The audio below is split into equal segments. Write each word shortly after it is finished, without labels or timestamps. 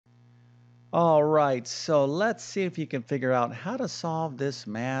All right, so let's see if you can figure out how to solve this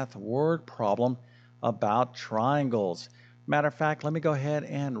math word problem about triangles. Matter of fact, let me go ahead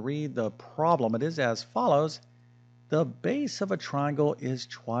and read the problem. It is as follows. The base of a triangle is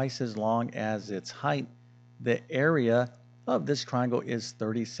twice as long as its height. The area of this triangle is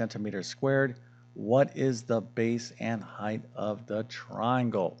 30 centimeters squared. What is the base and height of the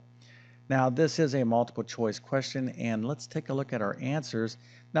triangle? Now, this is a multiple choice question, and let's take a look at our answers.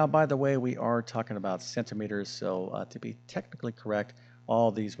 Now, by the way, we are talking about centimeters, so to be technically correct,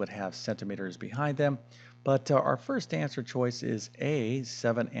 all these would have centimeters behind them. But our first answer choice is A,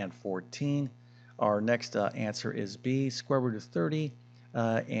 7 and 14. Our next answer is B, square root of 30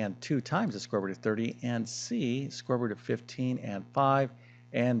 and 2 times the square root of 30, and C, square root of 15 and 5,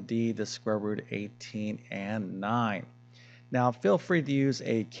 and D, the square root of 18 and 9. Now, feel free to use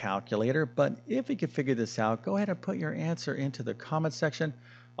a calculator, but if you can figure this out, go ahead and put your answer into the comment section.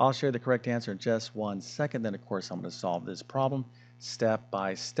 I'll share the correct answer in just 1 second. Then, of course, I'm going to solve this problem step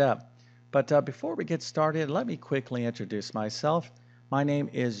by step. But before we get started, let me quickly introduce myself. My name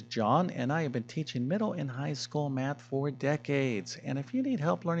is John, and I have been teaching middle and high school math for decades. And if you need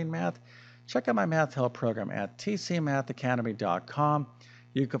help learning math, check out my math help program at tcmathacademy.com.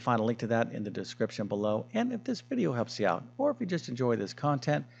 You can find a link to that in the description below. And if this video helps you out, or if you just enjoy this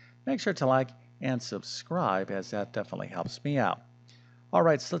content, make sure to like and subscribe, as that definitely helps me out. All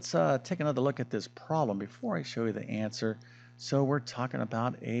right, so let's take another look at this problem before I show you the answer. So we're talking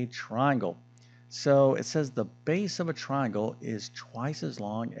about a triangle. So it says the base of a triangle is twice as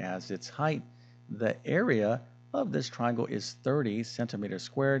long as its height. The area of this triangle is 30 centimeters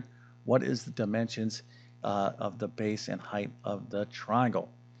squared. What is the dimensions of the base and height of the triangle?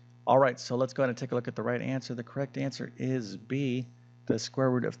 All right, so let's go ahead and take a look at the right answer. The correct answer is B, the square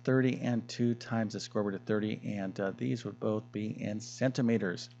root of 30 and 2 times the square root of 30, and these would both be in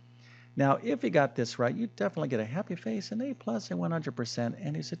centimeters. Now, if you got this right, you definitely get a happy face, an A plus, and 100%,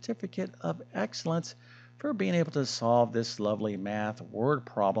 and a certificate of excellence for being able to solve this lovely math word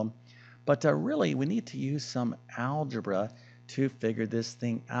problem. But really, we need to use some algebra to figure this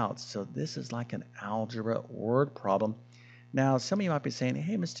thing out. So this is like an algebra word problem. Now, some of you might be saying,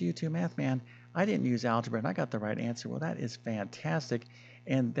 hey, Mr. YouTube Math Man, I didn't use algebra and I got the right answer. Well, that is fantastic.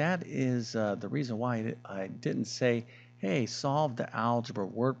 And that is the reason why I didn't say, hey, solve the algebra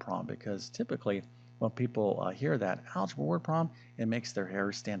word problem, because typically when people hear that algebra word problem, it makes their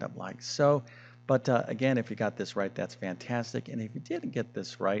hair stand up like so. But again, if you got this right, that's fantastic. And if you didn't get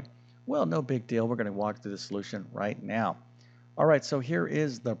this right, well, no big deal. We're going to walk through the solution right now. All right, so here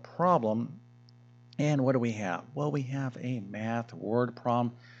is the problem. And what do we have? Well, we have a math word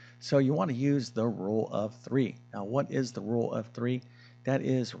problem. So you want to use the rule of three. Now, what is the rule of three? That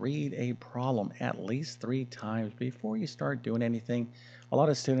is, read a problem at least 3 times before you start doing anything. A lot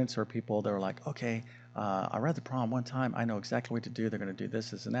of students or people, they're like, okay, I read the problem one time. I know exactly what to do. They're going to do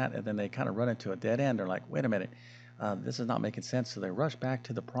this, this, and that. And then they kind of run into a dead end. They're like, wait a minute, this is not making sense. So they rush back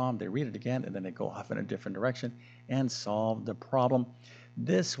to the problem, they read it again, and then they go off in a different direction and solve the problem.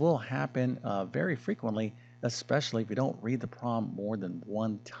 This will happen very frequently, especially if you don't read the problem more than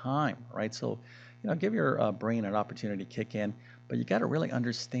 1 time, right? So, give your brain an opportunity to kick in, but you got to really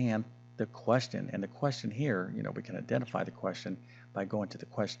understand the question. And the question here, we can identify the question by going to the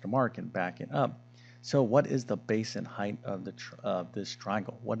question mark and backing up. So, what is the base and height of this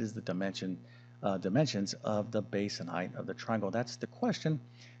triangle? What is the dimensions of the base and height of the triangle? That's the question.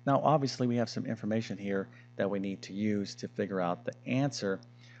 Now, obviously, we have some information here that we need to use to figure out the answer.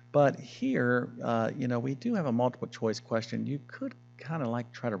 But here, we do have a multiple choice question. You could kind of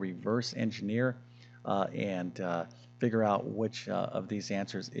like try to reverse engineer and figure out which of these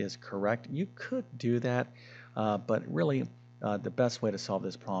answers is correct. You could do that, but really, the best way to solve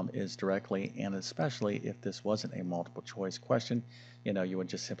this problem is directly, and especially if this wasn't a multiple choice question, you would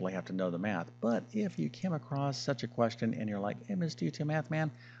just simply have to know the math. But if you came across such a question and you're like, hey, Mr. YouTube Math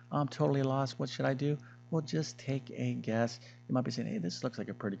Man, I'm totally lost, what should I do? Well, just take a guess. You might be saying, hey, this looks like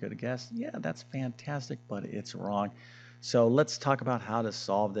a pretty good guess. Yeah, that's fantastic, but it's wrong. So let's talk about how to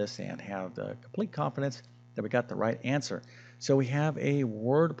solve this and have the complete confidence that we got the right answer. So we have a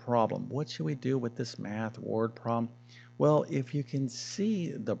word problem. What should we do with this math word problem? Well, if you can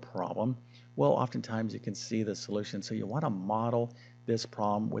see the problem, well, oftentimes you can see the solution. So you want to model this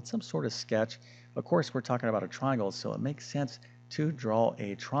problem with some sort of sketch. Of course, we're talking about a triangle, so it makes sense to draw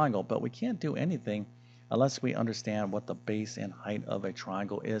a triangle, but we can't do anything unless we understand what the base and height of a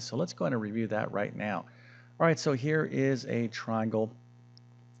triangle is. So let's go ahead and review that right now. All right, so here is a triangle.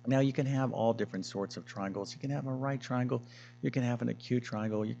 Now you can have all different sorts of triangles. You can have a right triangle, you can have an acute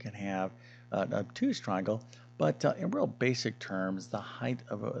triangle, you can have an obtuse triangle. But in real basic terms, the height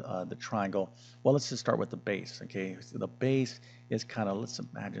of the triangle, well, let's just start with the base, okay? So the base is kind of, let's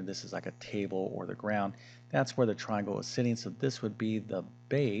imagine this is like a table or the ground. That's where the triangle is sitting, so this would be the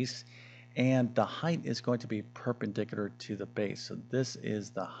base, and the height is going to be perpendicular to the base. So this is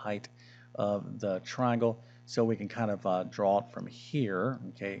the height of the triangle. So we can kind of draw it from here,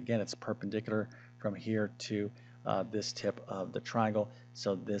 okay? Again, it's perpendicular from here to this tip of the triangle,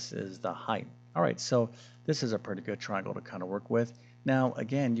 so this is the height. All right, so this is a pretty good triangle to kind of work with. Now,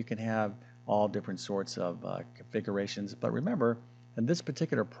 again, you can have all different sorts of configurations, but remember, in this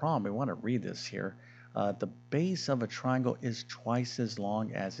particular problem, we want to read this here. The base of a triangle is twice as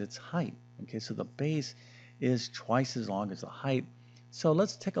long as its height. Okay, so the base is twice as long as the height. So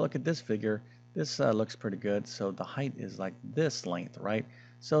let's take a look at this figure. This looks pretty good. So the height is like this length, right?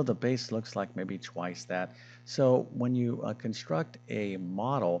 So the base looks like maybe twice that. So when you construct a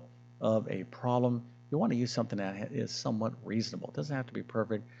model of a problem, you want to use something that is somewhat reasonable. It doesn't have to be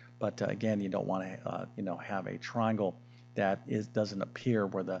perfect, but again, you don't want to have a triangle that doesn't appear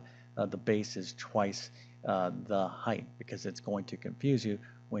where the base is twice the height, because it's going to confuse you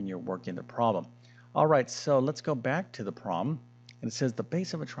when you're working the problem. All right, so let's go back to the problem. And it says the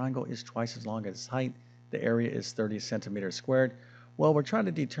base of a triangle is twice as long as its height. The area is 30 centimeters squared. Well, we're trying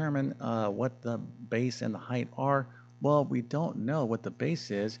to determine what the base and the height are. Well, we don't know what the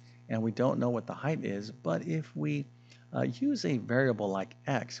base is, and we don't know what the height is, but if we use a variable like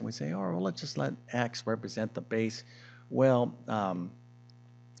x, and we say, oh, well, let's just let x represent the base. Well,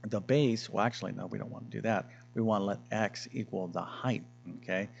 the base, well, actually, no, we don't want to do that. We want to let x equal the height,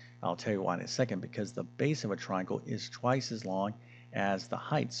 okay? I'll tell you why in a second, because the base of a triangle is twice as long as the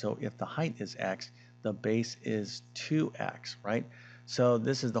height. So if the height is x, the base is 2x, right? So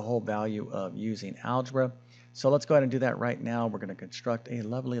this is the whole value of using algebra. So let's go ahead and do that right now. We're going to construct a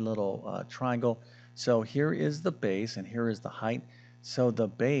lovely little triangle. So here is the base and here is the height. So the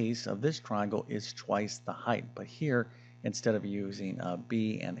base of this triangle is twice the height. But here, instead of using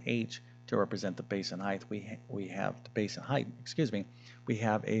b and h to represent the base and height, we have the base and height, excuse me, we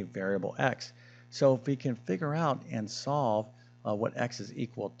have a variable x. So if we can figure out and solve what x is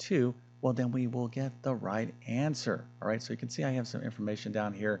equal to, well, then we will get the right answer. All right, so you can see I have some information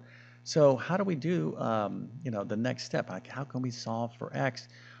down here. So how do we do, the next step? Like, how can we solve for x?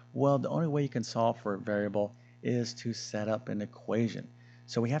 Well, the only way you can solve for a variable is to set up an equation.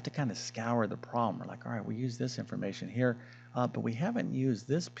 So we have to kind of scour the problem. We're like, all right, we use this information here, but we haven't used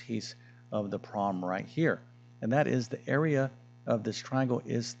this piece of the problem right here. And that is the area of this triangle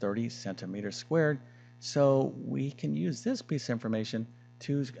is 30 centimeters squared. So we can use this piece of information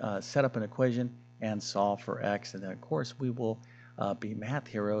to set up an equation and solve for x. And then, of course, we will be math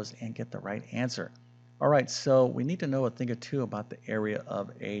heroes and get the right answer. All right, so we need to know a thing or two about the area of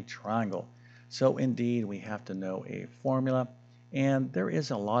a triangle. So indeed, we have to know a formula. And there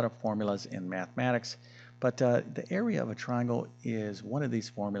is a lot of formulas in mathematics, but the area of a triangle is one of these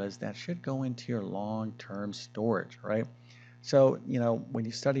formulas that should go into your long-term storage, right? So, when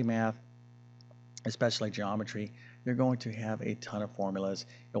you study math, especially geometry, you're going to have a ton of formulas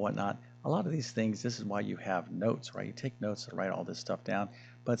and whatnot. A lot of these things, this is why you have notes, right? You take notes to write all this stuff down.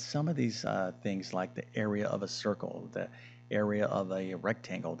 But some of these things like the area of a circle, the area of a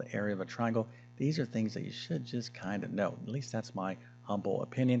rectangle, the area of a triangle, these are things that you should just kind of know. At least that's my humble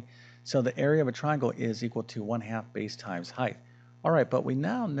opinion. So the area of a triangle is equal to 1/2 base times height. All right, but we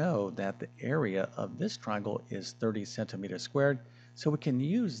now know that the area of this triangle is 30 centimeters squared. So we can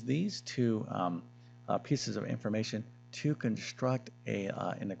use these two pieces of information to construct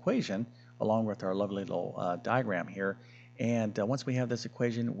an equation along with our lovely little diagram here. And once we have this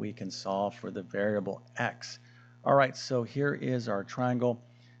equation, we can solve for the variable x. All right, so here is our triangle.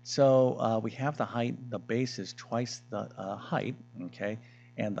 So we have the height. The base is twice the height, okay?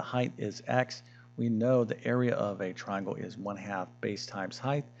 And the height is x. We know the area of a triangle is 1/2 base times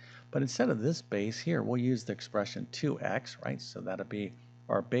height. But instead of this base here, we'll use the expression 2x, right? So that'll be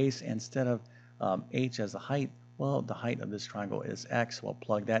our base. Instead of h as the height, well, the height of this triangle is x. We'll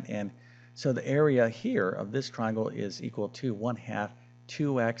plug that in. So the area here of this triangle is equal to 1/2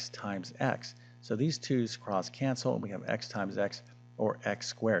 2x times x. So these twos cross cancel, and we have x times x, or x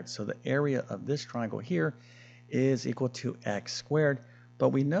squared. So the area of this triangle here is equal to x squared. But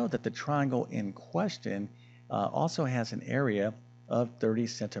we know that the triangle in question also has an area of 30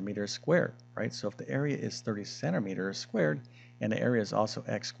 centimeters squared, right? So if the area is 30 centimeters squared and the area is also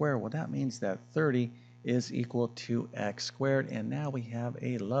x squared, well, that means that 30 is equal to x squared. And now we have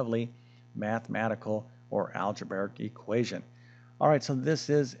a lovely mathematical or algebraic equation. All right, so this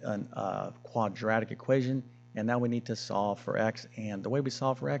is a quadratic equation, and now we need to solve for x. And the way we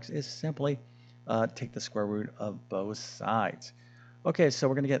solve for x is simply take the square root of both sides. Okay, so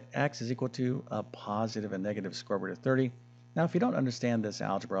we're going to get x is equal to a positive and negative square root of 30. Now, if you don't understand this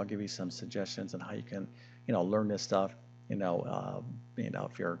algebra, I'll give you some suggestions on how you can, learn this stuff.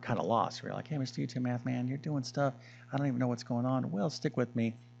 If you're kind of lost, you're like, hey, Mr. YouTube Math Man, you're doing stuff. I don't even know what's going on. Well, stick with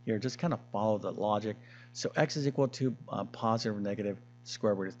me here. Just kind of follow the logic. So x is equal to positive or negative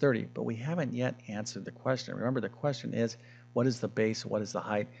square root of 30, but we haven't yet answered the question. Remember, the question is, what is the base? What is the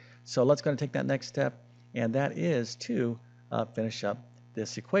height? So let's go and take that next step, and that is to finish up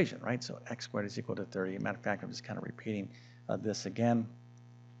this equation, right? So x squared is equal to 30. Matter of fact, I'm just kind of repeating this again.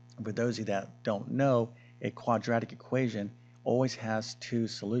 For those of you that don't know, a quadratic equation always has two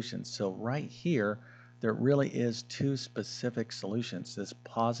solutions. So right here, there really is two specific solutions, this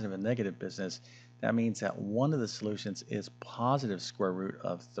positive and negative business. That means that one of the solutions is positive square root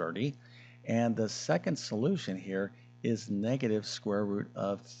of 30, and the second solution here is negative square root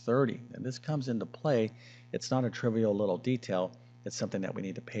of 30. And this comes into play. It's not a trivial little detail. It's something that we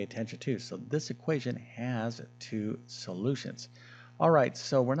need to pay attention to. So this equation has two solutions. All right,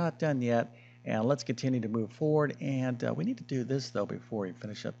 so we're not done yet, and let's continue to move forward. And we need to do this, though, before we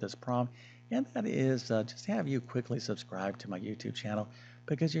finish up this problem, and that is just have you quickly subscribe to my YouTube channel,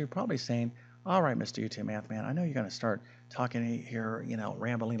 because you're probably saying, all right, Mr. YouTube Math Man, I know you're going to start talking here,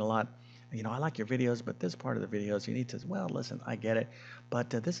 rambling a lot. I like your videos, but this part of the videos you need to, well, listen, I get it, but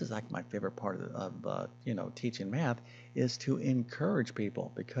this is like my favorite part of teaching math, is to encourage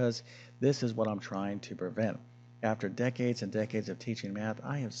people, because this is what I'm trying to prevent. After decades and decades of teaching math,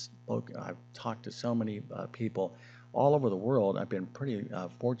 I've talked to so many people all over the world. I've been pretty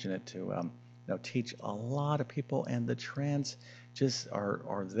fortunate to teach a lot of people, and the trends just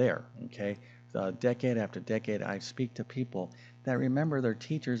are there. Okay, decade after decade, I speak to people that remember their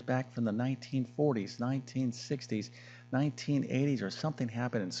teachers back from the 1940s, 1960s, 1980s, or something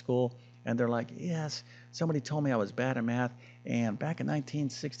happened in school, and they're like, yes, somebody told me I was bad at math, and back in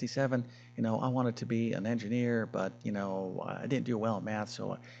 1967, I wanted to be an engineer, but, I didn't do well at math,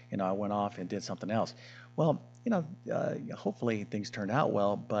 so, I went off and did something else. Well, hopefully things turned out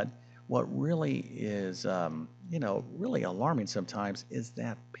well, but what really is, really alarming sometimes is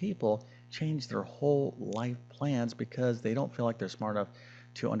that people change their whole life plans because they don't feel like they're smart enough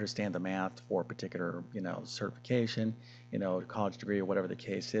to understand the math for a particular, certification, college degree, or whatever the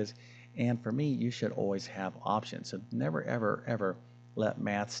case is. And for me, you should always have options. So never, ever, ever let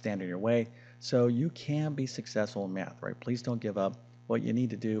math stand in your way. So you can be successful in math, right? Please don't give up. What you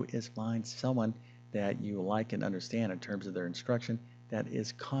need to do is find someone that you like and understand in terms of their instruction that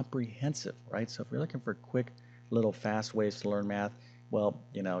is comprehensive, right? So if you're looking for quick, little fast ways to learn math, well,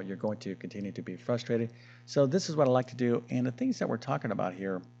 you're going to continue to be frustrated. So this is what I like to do. And the things that we're talking about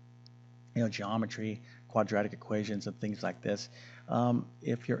here, geometry, quadratic equations, and things like this.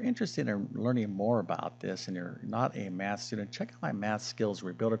 If you're interested in learning more about this and you're not a math student, check out my Math Skills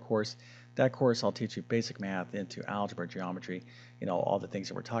Rebuilder course. That course, I'll teach you basic math into algebra, geometry, all the things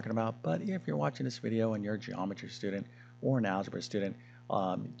that we're talking about. But if you're watching this video and you're a geometry student or an algebra student,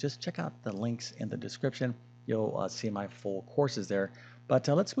 just check out the links in the description. You'll see my full courses there. But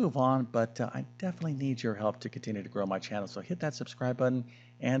let's move on. But I definitely need your help to continue to grow my channel. So hit that subscribe button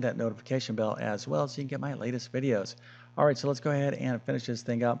and that notification bell as well, so you can get my latest videos. All right, so let's go ahead and finish this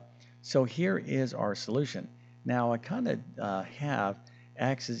thing up. So here is our solution. Now I kind of have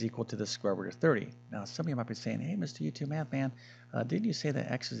x is equal to the square root of 30. Now some of you might be saying, hey, Mr. YouTube Math Man, didn't you say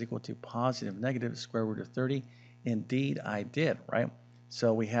that x is equal to positive negative square root of 30? Indeed, I did, right?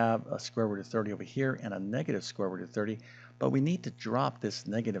 So we have a square root of 30 over here and a negative square root of 30, but we need to drop this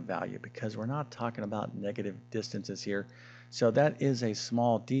negative value because we're not talking about negative distances here. So that is a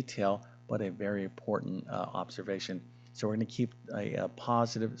small detail, but a very important observation. So we're going to keep a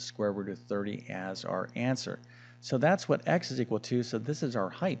positive square root of 30 as our answer. So that's what x is equal to. So this is our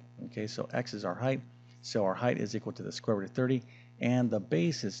height. Okay, so x is our height. So our height is equal to the square root of 30, and the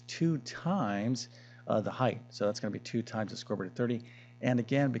base is 2 times the height. So that's going to be 2 times the square root of 30. And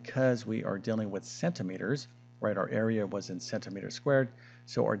again, because we are dealing with centimeters, right, our area was in centimeters squared,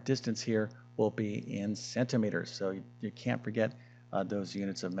 so our distance here will be in centimeters. So you can't forget those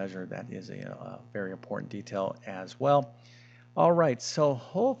units of measure. That is a very important detail as well. All right, so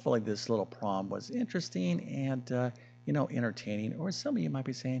hopefully this little problem was interesting and entertaining. Or some of you might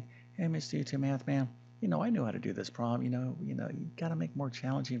be saying, hey, Mr. YouTube Math Man, I knew how to do this problem. You got to make more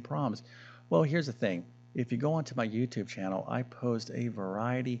challenging problems. Well, here's the thing. If you go onto my YouTube channel, I post a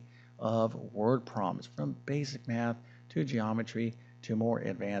variety of word problems from basic math to geometry to more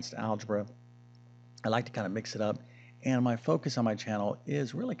advanced algebra. I like to kind of mix it up, and my focus on my channel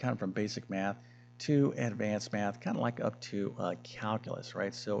is really kind of from basic math to advanced math, kind of like up to calculus,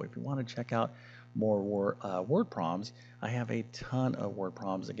 right? So if you want to check out more word problems. I have a ton of word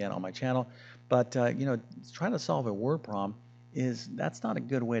problems again on my channel, but trying to solve a word problem that's not a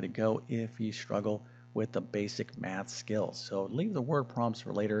good way to go if you struggle with the basic math skills. So leave the word problems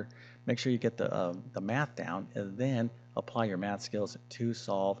for later. Make sure you get the math down and then apply your math skills to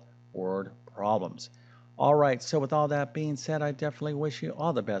solve word problems. All right, so with all that being said, I definitely wish you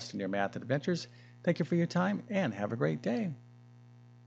all the best in your math adventures. Thank you for your time and have a great day.